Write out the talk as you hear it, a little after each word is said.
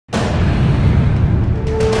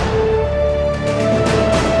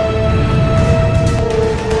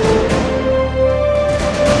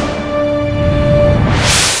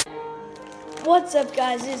up,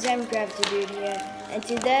 guys? It's MCrafterDude here, and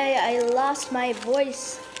today I lost my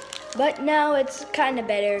voice, but now it's kind of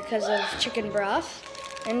better because of chicken broth.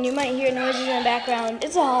 And you might hear noises in the background.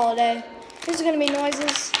 It's a holiday. There's gonna be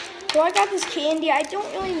noises. So I got this candy I don't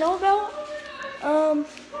really know about.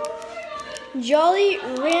 Jolly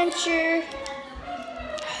Rancher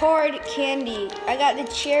hard candy. I got the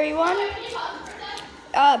cherry one.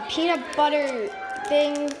 Peanut butter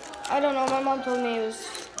thing. I don't know. My mom told me it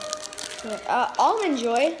was. Almond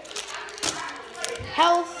Joy.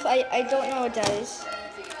 Health, I don't know what that is.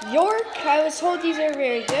 York, I was told these are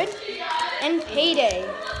very good. And Payday.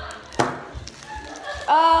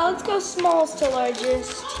 Let's go smallest to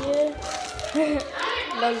largest here.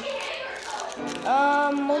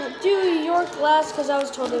 We'll do York last because I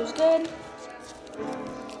was told it was good.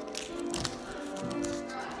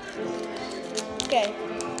 Okay.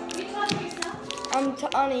 I'm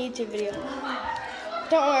on a YouTube video.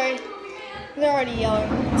 Don't worry. They're already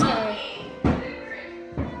yelling.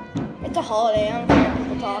 It's a holiday. I don't care if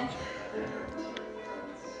people talk.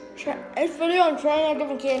 This video, I'm trying out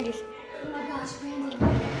different candies. Oh my gosh, Brandon.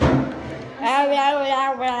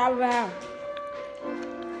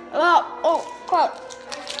 Oh, crap.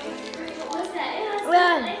 What was that? It was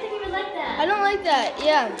Yeah. I didn't think you would like that. I don't like that.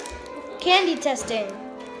 Yeah. Candy testing.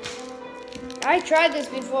 I tried this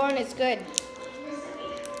before and it's good.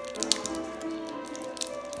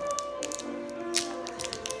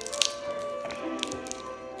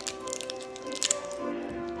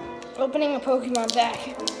 Opening a Pokemon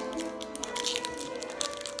pack.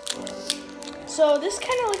 So this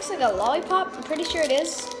kind of looks like a lollipop. I'm pretty sure it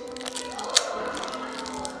is.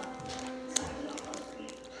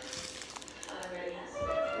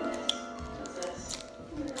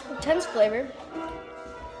 Intense flavor.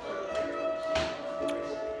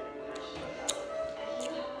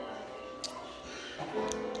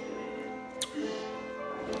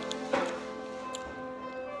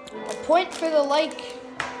 A point for the like.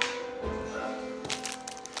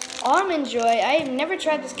 Almond Joy. I've never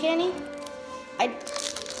tried this candy. I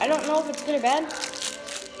don't know if it's good or bad.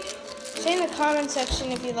 Say in the comment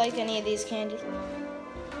section if you like any of these candies.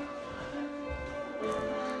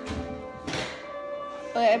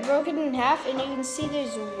 But I broke it in half and you can see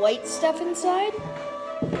there's white stuff inside.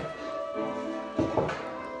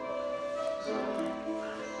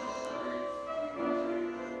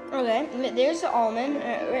 Okay, there's the almond.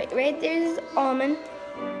 Right there's the almond.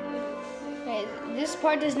 Okay, this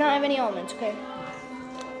part does not have any almonds, okay.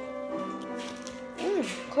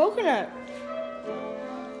 Coconut.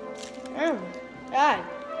 God.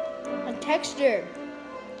 A texture.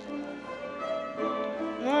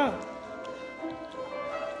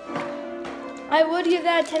 I would give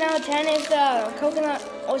that a 10 out of 10 if the coconut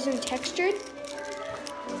wasn't textured.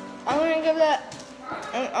 I'm gonna give that,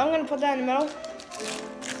 I'm gonna put that in the middle.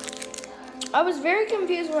 I was very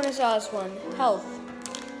confused when I saw this one. Health.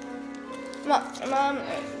 Mom,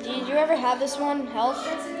 did you ever have this one? Health?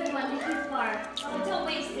 That's a good one. Too far. Don't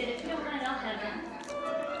waste it. If you don't want it, I'll have it.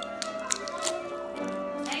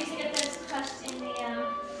 I used to get those crushed in the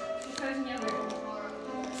frozen yogurt.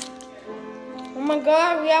 Oh my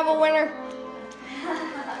God, we have a winner.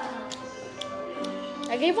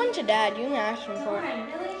 I gave one to Dad. You can ask him for it.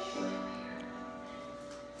 Really?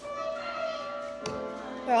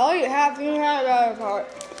 I'll eat half. You can have the other part.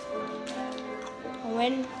 A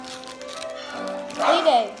win.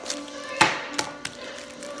 Payday.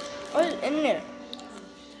 What is in there?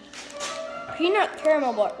 Peanut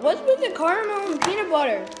caramel butter. What's with the caramel and peanut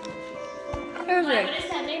butter? There's What it. is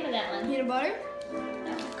that name of that one? Peanut butter?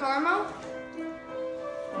 Caramel?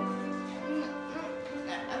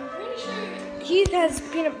 I'm pretty sure Heath has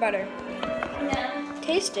peanut butter. No.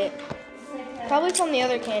 Taste it. It's like Probably from the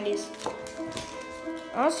other candies.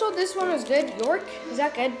 Also, this one is good. York? Is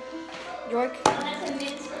that good? York? that's a mint.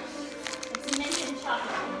 It's a mint and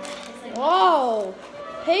chocolate. It's like Whoa!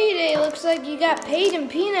 Payday looks like you got paid in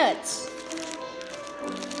peanuts.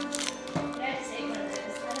 That's one of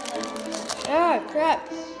those. Ah,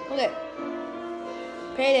 crap. Okay.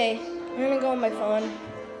 Payday. I'm gonna go on my phone.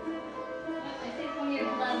 I think one of your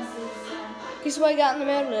gloves is. Guess what I got in the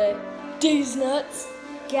mail today? These nuts.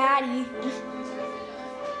 Got you.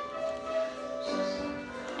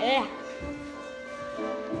 Yeah.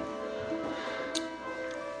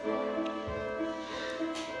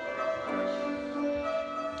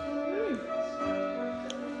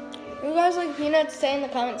 You guys like peanuts? Say in the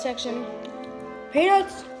comment section.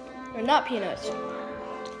 Peanuts or not peanuts?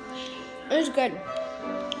 It's good.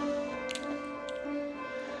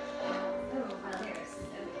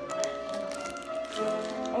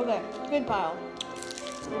 Okay, good pile.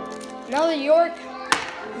 Now the York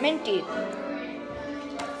Minty.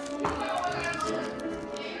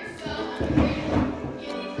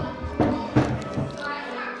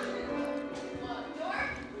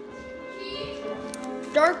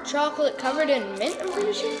 chocolate covered in mint, I'm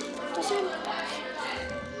pretty sure.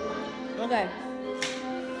 Okay.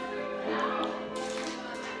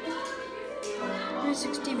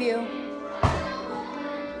 360 view.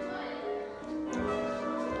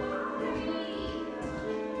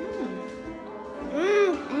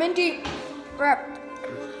 Minty crap.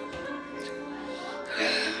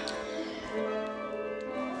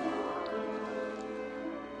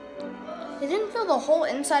 It didn't fill the whole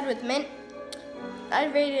inside with mint.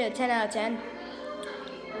 I'd rate it a 10 out of 10.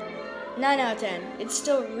 9 out of 10. It's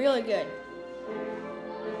still really good.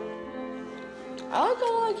 I like a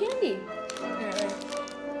lot of candy.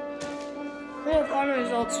 Here are the final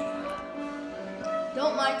results.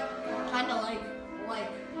 Don't like, kinda like.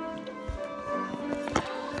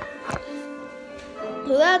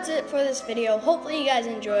 So that's it for this video. Hopefully you guys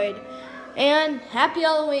enjoyed. And happy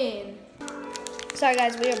Halloween. Sorry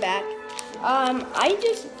guys, we are back. I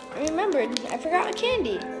just remembered, I forgot a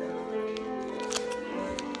candy.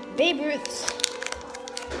 Babe Ruth's.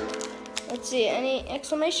 Let's see, any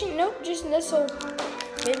exclamation? Nope, just this little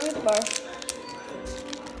Babe Ruth bar.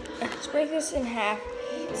 Let's break this in half.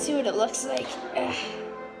 See what it looks like.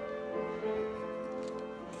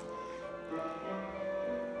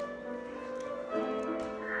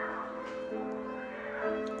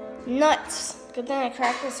 Nuts. Good thing I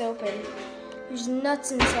cracked this open. There's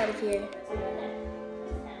nuts inside of here.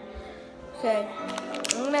 Okay.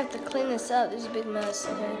 I'm gonna have to clean this up. This is a big mess.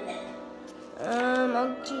 Okay.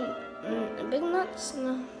 I'll do big nuts.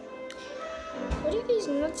 No. What do these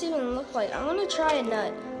nuts even look like? I'm gonna try a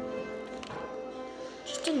nut.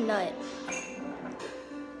 Just a nut.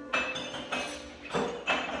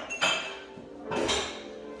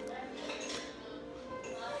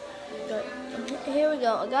 Here we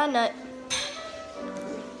go. I got a nut.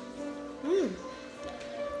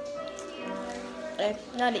 Okay,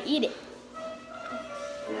 now to eat it.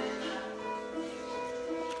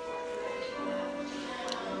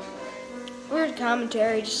 Weird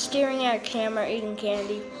commentary, just staring at a camera, eating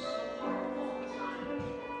candy.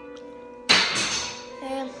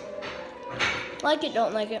 Yeah. Like it,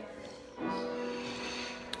 don't like it.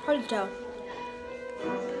 Hard to tell.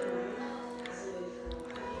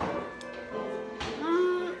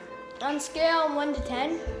 On scale 1 to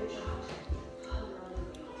 10,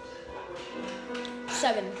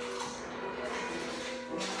 7.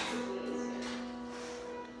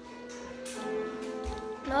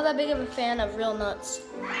 Not that big of a fan of real nuts.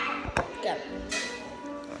 Okay.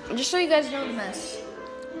 Just so you guys know the mess.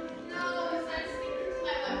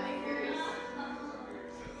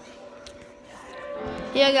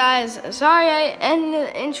 Yeah guys, sorry I ended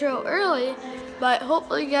the intro early, but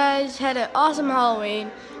hopefully you guys had an awesome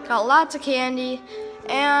Halloween. Got lots of candy,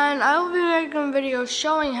 and I will be making a video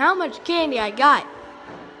showing how much candy I got.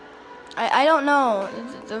 I don't know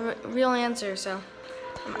the real answer, so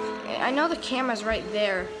I know the camera's right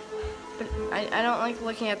there, but I don't like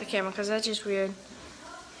looking at the camera because that's just weird.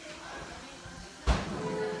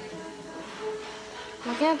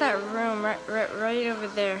 Looking at that room right over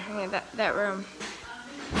there, yeah, that room.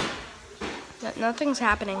 Nothing's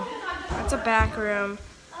happening. That's a back room.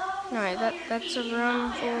 Alright, that's a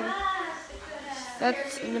room for,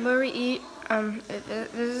 that's where we eat.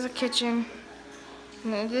 This is a kitchen.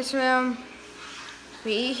 And in this room,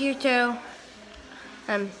 we eat here too.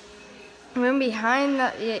 Room behind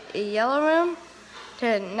the yellow room,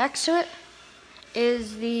 next to it,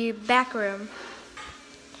 is the back room.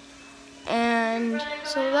 And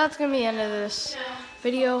so that's gonna be the end of this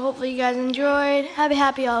video. Hopefully you guys enjoyed.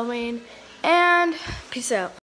 Happy Halloween, and peace out.